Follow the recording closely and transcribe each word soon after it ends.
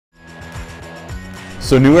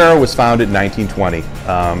So New Era was founded in 1920,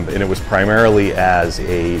 and it was primarily as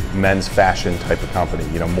a men's fashion type of company.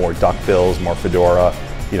 You know, more duckbills, more fedora,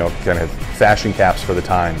 you know, kind of fashion caps for the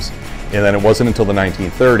times. And then it wasn't until the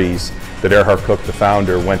 1930s that Erhard Cook, the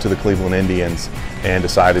founder, went to the Cleveland Indians and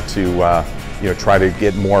decided to, you know, try to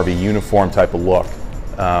get more of a uniform type of look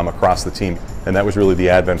across the team. And that was really the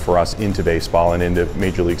advent for us into baseball and into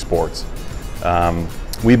Major League sports.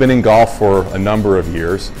 We've been in golf for a number of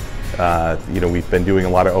years. You know, we've been doing a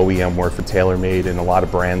lot of OEM work for TaylorMade and a lot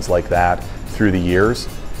of brands like that through the years.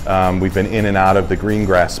 We've been in and out of the green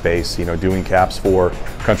grass space, you know, doing caps for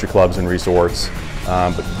country clubs and resorts,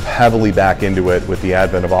 but heavily back into it with the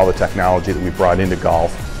advent of all the technology that we brought into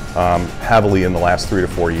golf, heavily in the last 3 to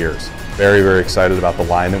 4 years. Very, very excited about the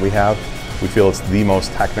line that we have. We feel it's the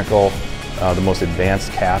most technical, the most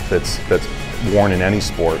advanced cap that's worn in any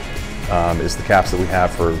sport, is the caps that we have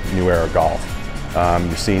for New Era Golf.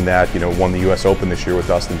 You're seeing that, you know, won the US Open this year with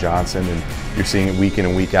Dustin Johnson, and you're seeing it week in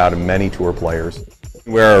and week out in many tour players.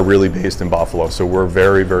 We're really based in Buffalo, so we're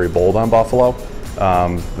very, very bold on Buffalo.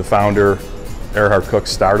 The founder, Erhard Cook,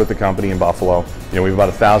 started the company in Buffalo. You know, we have about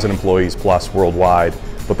 1,000 employees plus worldwide,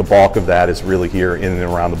 but the bulk of that is really here in and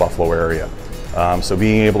around the Buffalo area. So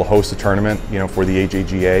being able to host a tournament, you know, for the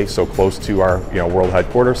AJGA, so close to our, you know, world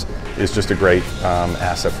headquarters, is just a great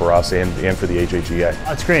asset for us and for the AJGA.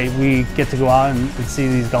 It's great. We get to go out and see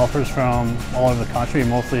these golfers from all over the country,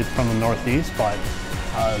 mostly from the Northeast, but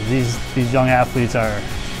these young athletes are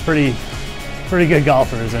pretty good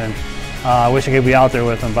golfers, and I wish I could be out there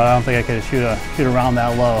with them, but I don't think I could shoot around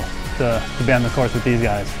that low to be on the course with these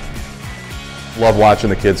guys. Love watching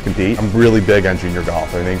the kids compete. I'm really big on junior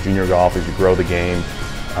golf. I think junior golf is you grow the game,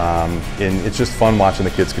 and it's just fun watching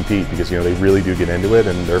the kids compete because, you know, they really do get into it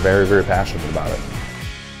and they're very, very passionate about it.